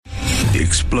the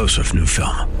explosive new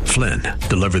film, Flynn,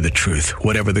 deliver the truth,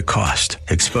 whatever the cost,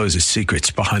 exposes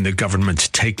secrets behind the government's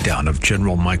takedown of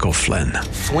General Michael Flynn.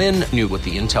 Flynn knew what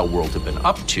the intel world had been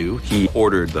up to. He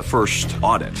ordered the first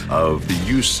audit of the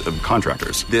use of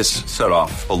contractors. This set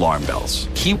off alarm bells.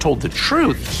 He told the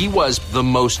truth. He was the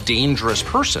most dangerous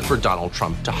person for Donald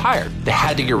Trump to hire. They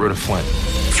had to get rid of Flynn.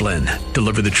 Flynn,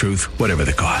 deliver the truth, whatever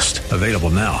the cost. Available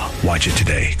now. Watch it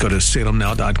today. Go to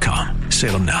salemnow.com.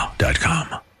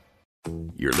 salemnow.com.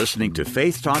 You're listening to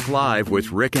Faith Talk Live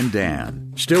with Rick and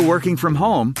Dan. Still working from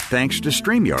home thanks to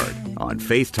StreamYard on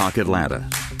Faith Talk Atlanta.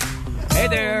 Hey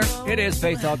there, it is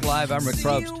Faith Talk Live. I'm Rick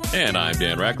Probst. And I'm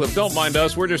Dan Ratcliffe. Don't mind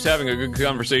us. We're just having a good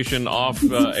conversation off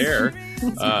air.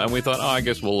 And we thought, I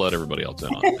guess we'll let everybody else in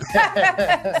on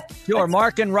it. Sure.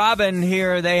 Mark and Robin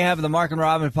here. They have the Mark and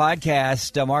Robin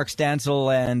podcast. Mark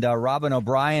Stansel and Robin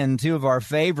O'Brien, two of our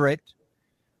favorite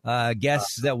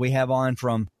guests that we have on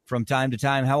from time to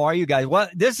time. How are you guys? Well,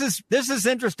 this is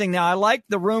interesting. Now, I like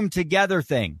the room together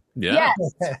thing. Yeah.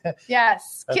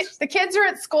 Yes. The kids are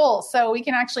at school, so we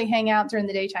can actually hang out during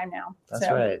the daytime now. That's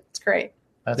right. It's great.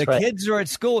 The kids are at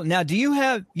school. Now,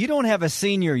 you don't have a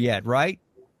senior yet, right?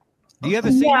 Do you have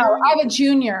a senior? No, I have a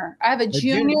junior. I have a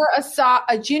junior,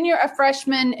 a junior, a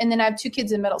freshman, and then I have two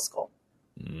kids in middle school.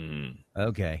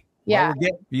 Okay. Yeah.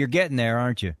 Well, you're getting there,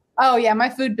 aren't you? Oh, yeah. My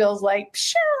food bill's like,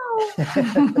 pshoo.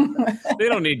 They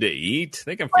don't need to eat.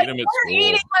 They can feed them at school.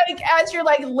 Eating as you're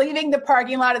leaving the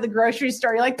parking lot of the grocery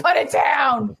store. You're like, put it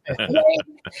down.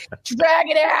 Drag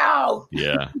it out.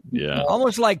 Yeah.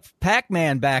 Almost like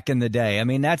Pac-Man back in the day. I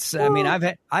mean,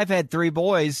 I've had three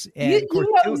boys. And you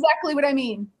know exactly what I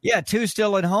mean. Yeah, two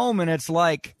still at home, and it's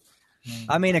like,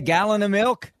 a gallon of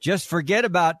milk. Just forget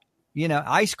about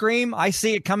ice cream. I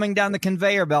see it coming down the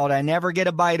conveyor belt. I never get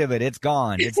a bite of it. It's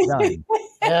gone. It's done.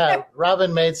 Yeah,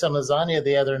 Robin made some lasagna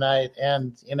the other night,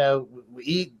 and we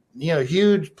eat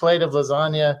huge plate of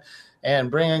lasagna, and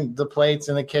bring the plates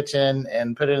in the kitchen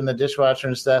and put it in the dishwasher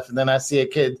and stuff. And then I see a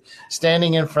kid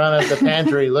standing in front of the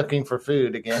pantry looking for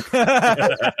food again.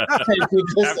 After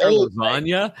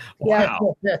lasagna?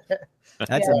 Wow.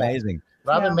 That's amazing.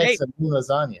 Robin makes a new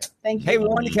lasagna. Thank you. Hey, we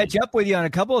wanted to catch up with you on a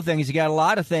couple of things. You got a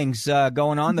lot of things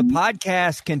going on. The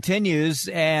podcast continues,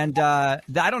 and I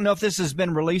don't know if this has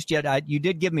been released yet. You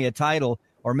did give me a title,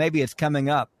 or maybe it's coming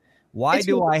up. Why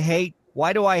do I hate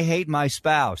my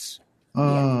spouse?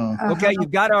 Okay,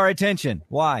 you've got our attention.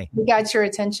 Why? We got your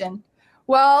attention.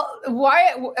 Well,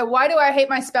 why do I hate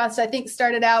my spouse? I think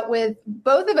started out with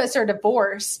both of us are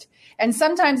divorced. And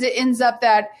sometimes it ends up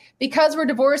that because we're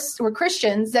divorced, we're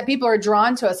Christians, that people are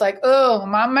drawn to us like, oh,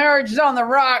 my marriage is on the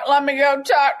rock. Let me go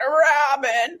talk to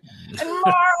Robin and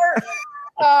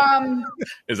Mark.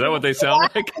 Is that what they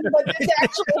sound like? But this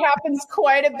actually happens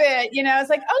quite a bit. It's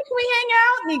like, oh, can we hang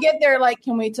out? And you get there like,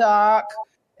 can we talk?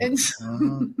 And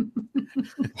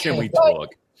Can we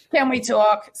talk? Can we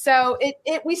talk? So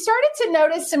we started to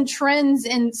notice some trends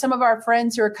in some of our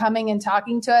friends who are coming and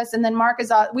talking to us. And then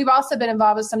we've also been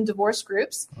involved with some divorce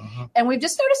groups. And we've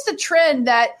just noticed a trend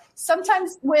that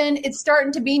sometimes when it's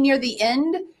starting to be near the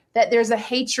end, that there's a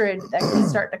hatred that can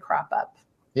start to crop up.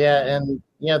 Yeah. And,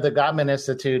 the Gottman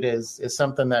Institute is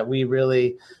something that we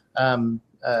really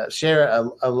share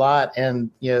a lot.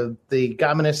 And, the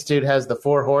Gottman Institute has the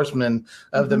 4 horsemen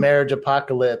of the marriage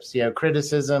apocalypse,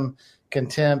 criticism,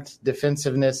 contempt,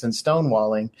 defensiveness, and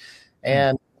stonewalling.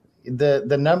 And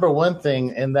the number one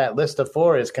thing in that list of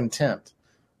 4 is contempt.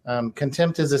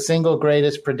 Contempt is the single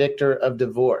greatest predictor of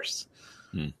divorce,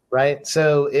 right?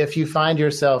 So if you find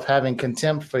yourself having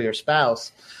contempt for your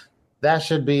spouse, that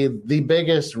should be the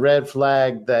biggest red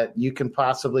flag that you can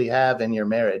possibly have in your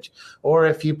marriage. Or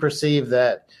if you perceive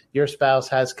that your spouse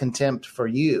has contempt for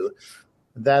you,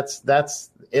 that's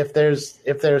if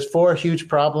there's 4 huge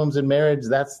problems in marriage,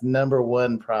 that's number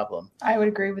one problem. I would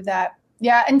agree with that.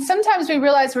 Yeah. And sometimes we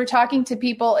realize we're talking to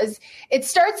people it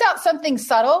starts out something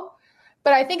subtle,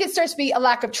 but I think it starts to be a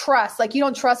lack of trust. Like you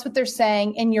don't trust what they're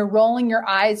saying and you're rolling your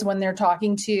eyes when they're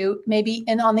talking to you, maybe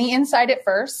on the inside at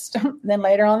first, then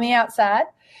later on the outside.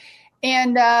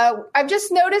 And I've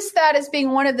just noticed that as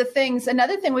being one of the things.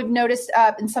 Another thing we've noticed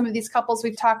in some of these couples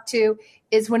we've talked to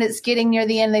is when it's getting near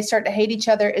the end, they start to hate each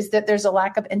other, is that there's a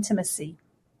lack of intimacy.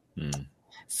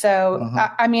 So,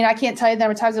 I can't tell you the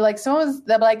number of times they're like, they'll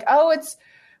be like, oh,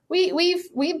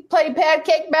 we played pad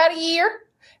cake about a year.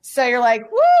 So you're like,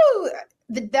 woo,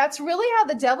 that's really how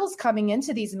the devil's coming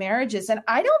into these marriages. And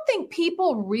I don't think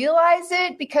people realize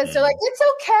it because they're like, it's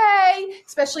okay,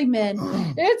 especially men.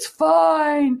 It's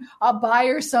fine. I'll buy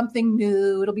her something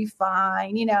new. It'll be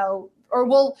fine,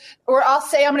 Or I'll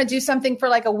say I'm going to do something for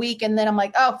like a week. And then I'm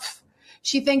like, oh,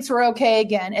 she thinks we're okay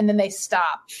again, and then they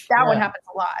stop. That one happens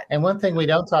a lot. And one thing we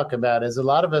don't talk about is a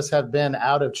lot of us have been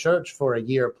out of church for a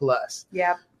year plus.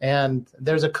 Yeah. And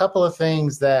there's a couple of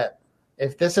things that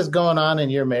if this is going on in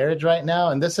your marriage right now,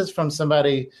 and this is from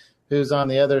somebody who's on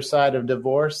the other side of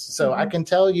divorce, so I can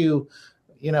tell you,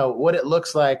 what it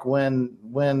looks like when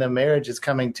a marriage is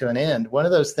coming to an end. One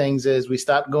of those things is we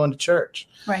stop going to church.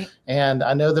 Right. And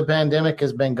I know the pandemic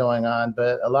has been going on,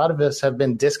 but a lot of us have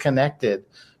been disconnected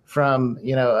from,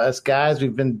 us guys.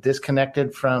 We've been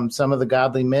disconnected from some of the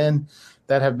godly men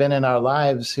that have been in our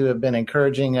lives who have been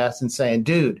encouraging us and saying,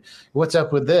 dude, what's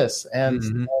up with this?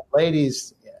 And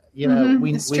ladies,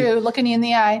 it's true. Looking you in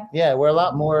the eye. Yeah, we're a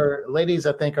lot more, ladies,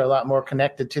 I think, are a lot more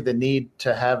connected to the need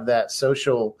to have that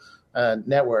social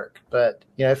network. But,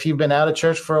 if you've been out of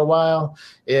church for a while,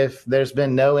 if there's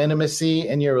been no intimacy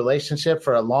in your relationship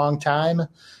for a long time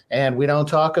and we don't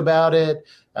talk about it,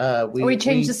 we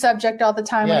change the subject all the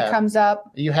time when it comes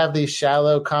up. You have these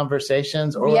shallow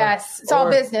conversations. It's all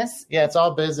business. Yeah, it's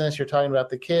all business. You're talking about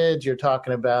the kids. You're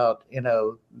talking about,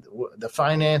 the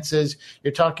finances.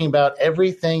 You're talking about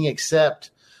everything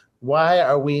except why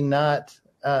are we not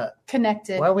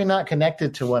connected? Why are we not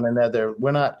connected to one another?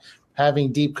 We're not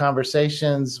having deep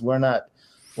conversations. We're not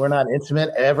intimate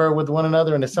ever with one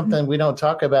another. And it's something we don't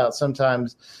talk about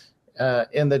sometimes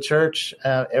in the church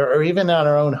or even in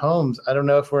our own homes. I don't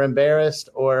know if we're embarrassed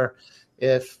or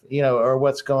if, or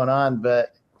what's going on,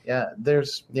 but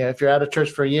there's, if you're out of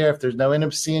church for a year, if there's no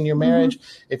intimacy in your marriage,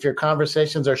 if your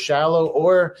conversations are shallow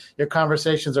or your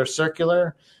conversations are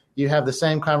circular, you have the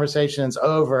same conversations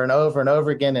over and over and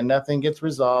over again and nothing gets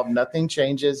resolved, nothing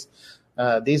changes.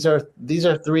 These are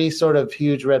three sort of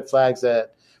huge red flags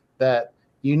that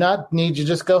you not need to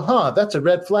just go, that's a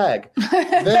red flag.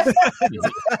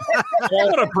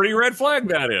 What a pretty red flag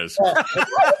that is. Red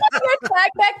flag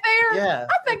back there? Yeah.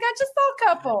 I think I just saw a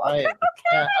couple. Right.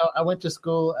 Okay. I went to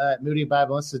school at Moody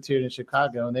Bible Institute in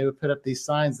Chicago, and they would put up these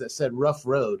signs that said rough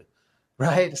road.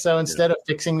 Right. So instead of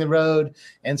fixing the road,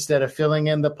 instead of filling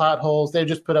in the potholes, they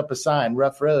just put up a sign,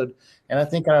 rough road. And I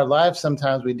think in our lives,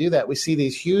 sometimes we do that. We see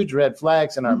these huge red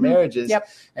flags in our marriages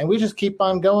and we just keep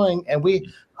on going and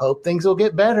we hope things will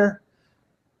get better.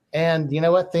 And you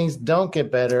know what? Things don't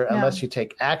get better unless you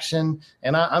take action.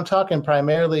 And I'm talking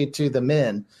primarily to the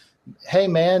men. Hey,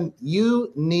 man,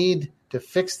 you need to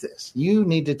fix this. You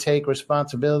need to take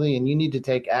responsibility and you need to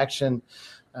take action.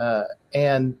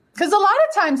 And because a lot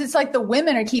of times it's like the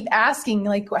women keep asking,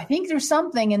 like, I think there's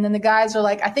something. And then the guys are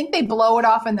like, I think they blow it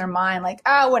off in their mind, like,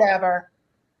 whatever.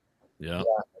 Yeah.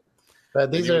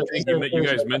 But these you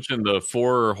guys mentioned the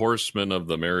 4 horsemen of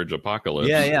the marriage apocalypse.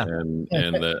 Yeah. And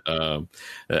the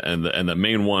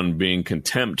main one being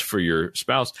contempt for your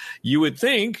spouse. You would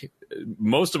think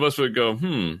most of us would go,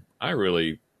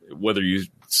 whether you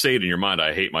say it in your mind,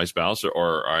 I hate my spouse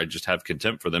or I just have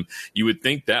contempt for them, you would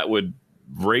think that would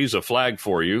raise a flag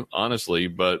for you, honestly,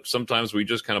 but sometimes we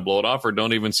just kind of blow it off or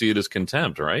don't even see it as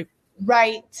contempt, right?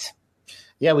 Right.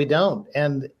 Yeah, we don't.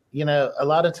 And, a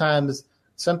lot of times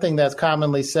something that's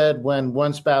commonly said when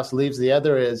one spouse leaves the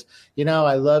other is,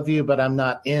 I love you, but I'm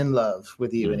not in love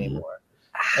with you anymore.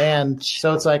 And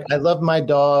so it's like, I love my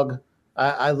dog.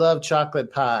 I love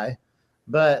chocolate pie,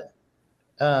 but,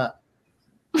 I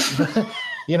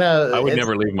would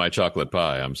never leave my chocolate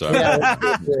pie. I'm sorry.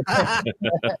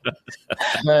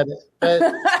 But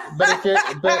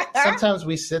sometimes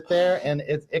we sit there and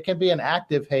it can be an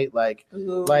active hate, like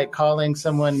calling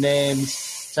someone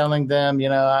names, telling them,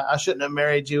 I shouldn't have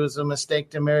married you. It was a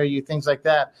mistake to marry you, things like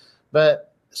that.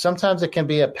 But sometimes it can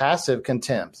be a passive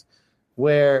contempt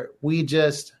where we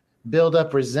just build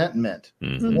up resentment,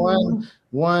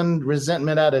 one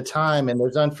resentment at a time, and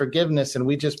there's unforgiveness, and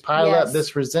we just pile up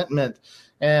this resentment.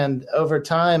 And over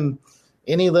time,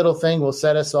 any little thing will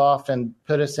set us off and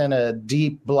put us in a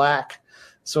deep black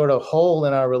sort of hole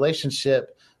in our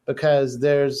relationship because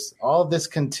there's all this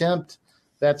contempt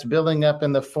that's building up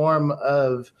in the form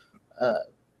of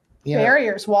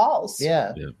barriers, walls.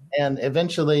 Yeah. And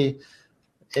eventually,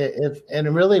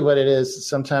 and really what it is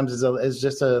sometimes is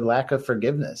just a lack of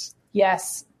forgiveness.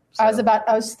 Yes. So.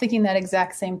 I was thinking that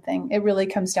exact same thing. It really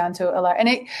comes down to a lot.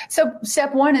 And so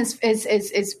step one is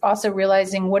also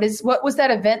realizing what was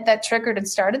that event that triggered and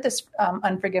started this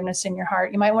unforgiveness in your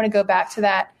heart. You might want to go back to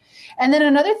that. And then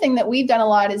another thing that we've done a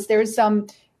lot is there's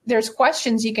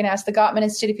questions you can ask. The Gottman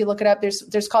Institute, if you look it up,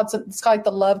 it's called like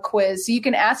the love quiz. So you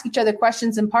can ask each other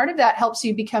questions, and part of that helps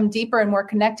you become deeper and more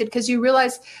connected because you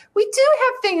realize we do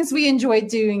have things we enjoy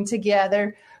doing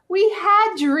together. We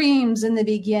had dreams in the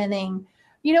beginning.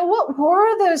 What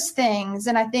were those things?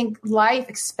 And I think life,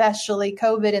 especially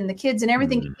COVID and the kids and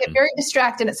everything, you get very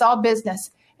distracted. It's all business.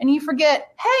 and you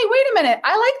forget, hey, wait a minute,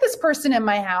 I like this person in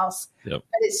my house. Yep.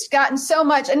 But it's gotten so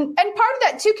much. And part of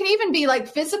that too can even be like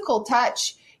physical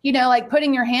touch, like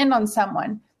putting your hand on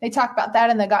someone. They talk about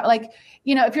that in the God, like,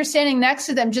 if you're standing next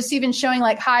to them, just even showing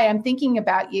like, hi, I'm thinking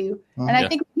about you. Mm-hmm. And I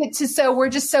think we're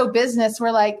just so business. We're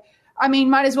like,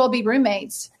 might as well be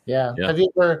roommates. Yeah. Have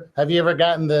you ever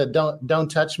gotten the don't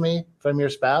touch me from your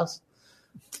spouse?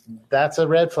 That's a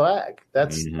red flag.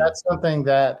 That's something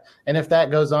that, and if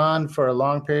that goes on for a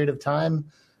long period of time,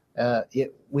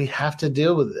 we have to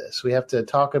deal with this. We have to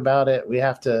talk about it. We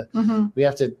have to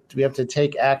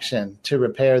take action to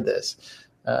repair this.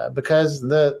 Because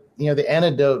the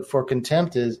antidote for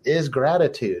contempt is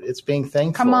gratitude. It's being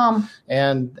thankful. Come on.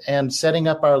 And setting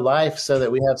up our life so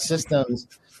that we have systems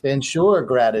to ensure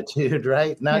gratitude,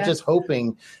 right? Not just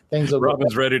hoping things will go.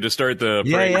 Robin's ready to start the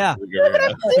yeah. Yeah, but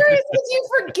I'm serious because you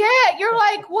forget. You're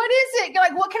like, what is it? You're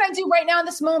like, what can I do right now in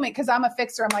this moment? Because I'm a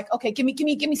fixer. I'm like, okay, give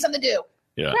me something to do.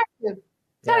 Yeah.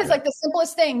 That is like the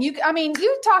simplest thing. You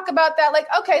talk about that like,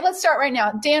 okay, let's start right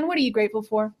now. Dan, what are you grateful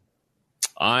for?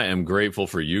 I am grateful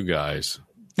for you guys.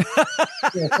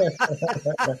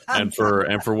 and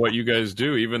for what you guys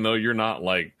do, even though you're not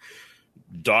like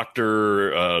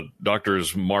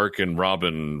doctors Mark and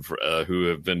Robin who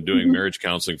have been doing marriage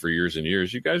counseling for years and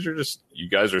years. You guys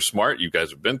are smart. You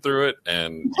guys have been through it,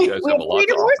 and you guys have a lot to offer.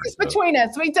 Divorces between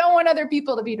us. We don't want other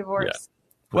people to be divorced.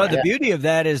 Yeah. Well, the beauty of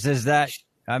that is that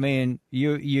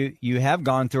you have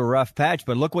gone through a rough patch,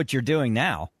 but look what you're doing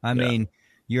now.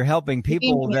 You're helping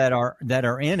people that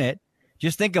are in it.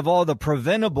 Just think of all the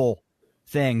preventable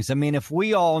things. if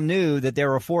we all knew that there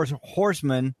were 4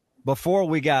 horsemen before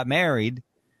we got married,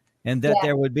 and that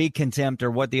there would be contempt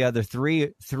or what the other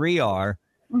three are,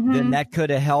 then that could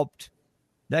have helped.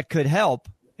 That could help.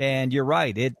 And you're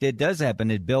right. It does happen.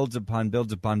 It builds upon.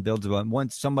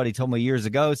 Once somebody told me years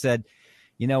ago, said,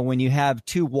 when you have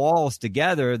 2 walls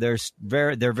together, they're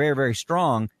very, very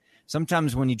strong.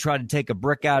 Sometimes when you try to take a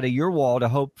brick out of your wall to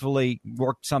hopefully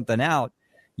work something out,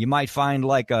 you might find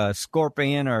like a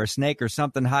scorpion or a snake or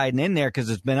something hiding in there because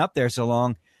it's been up there so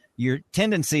long. Your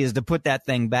tendency is to put that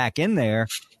thing back in there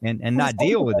and not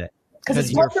deal with it.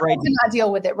 Because you're afraid to not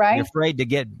deal with it, right? You're afraid to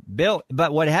get built.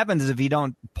 But what happens is if you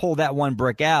don't pull that one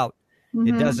brick out,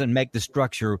 it doesn't make the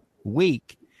structure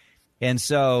weak. And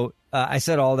so I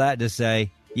said all that to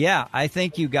say, yeah, I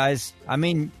think you guys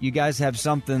have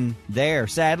something there.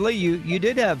 Sadly, you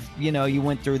did have, you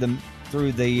went through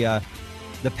the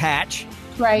patch,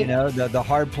 right? The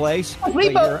hard place. We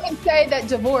both can say that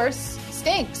divorce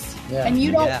stinks. Yeah. And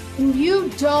you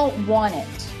don't want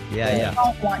it. Yeah. You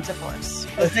don't want divorce.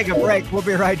 Let's take a break. We'll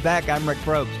be right back. I'm Rick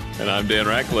Probst. And I'm Dan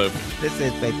Ratcliffe. This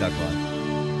is Faith Talk Live.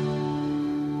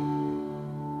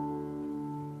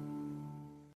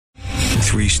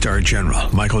 3-star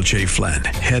General Michael J. Flynn,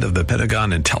 head of the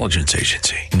Pentagon Intelligence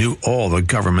Agency, knew all the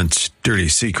government's dirty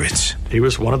secrets. He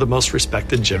was one of the most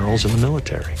respected generals in the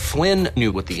military. Flynn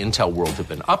knew what the intel world had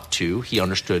been up to. He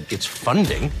understood its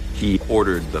funding. He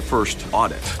ordered the first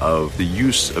audit of the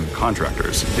use of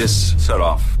contractors. This set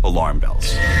off alarm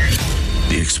bells.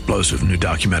 The explosive new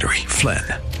documentary, Flynn,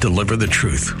 Deliver the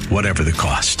Truth, Whatever the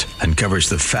Cost, uncovers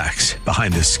the facts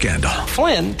behind this scandal.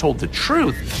 Flynn told the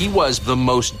truth. He was the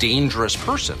most dangerous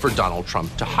person for Donald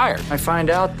Trump to hire. I find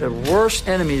out the worst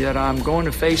enemy that I'm going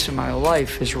to face in my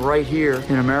life is right here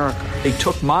in America. They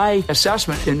took my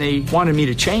assessment and they wanted me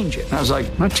to change it. And I was like,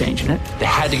 I'm not changing it. They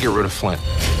had to get rid of Flynn.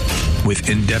 With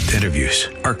in-depth interviews,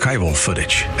 archival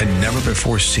footage, and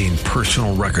never-before-seen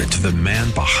personal records of the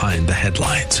man behind the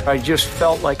headlines. I just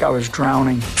felt like I was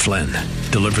drowning. Flynn,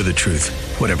 Deliver the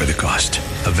Truth, Whatever the Cost.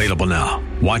 Available now.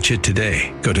 Watch it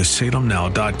today. Go to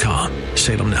salemnow.com.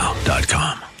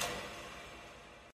 salemnow.com.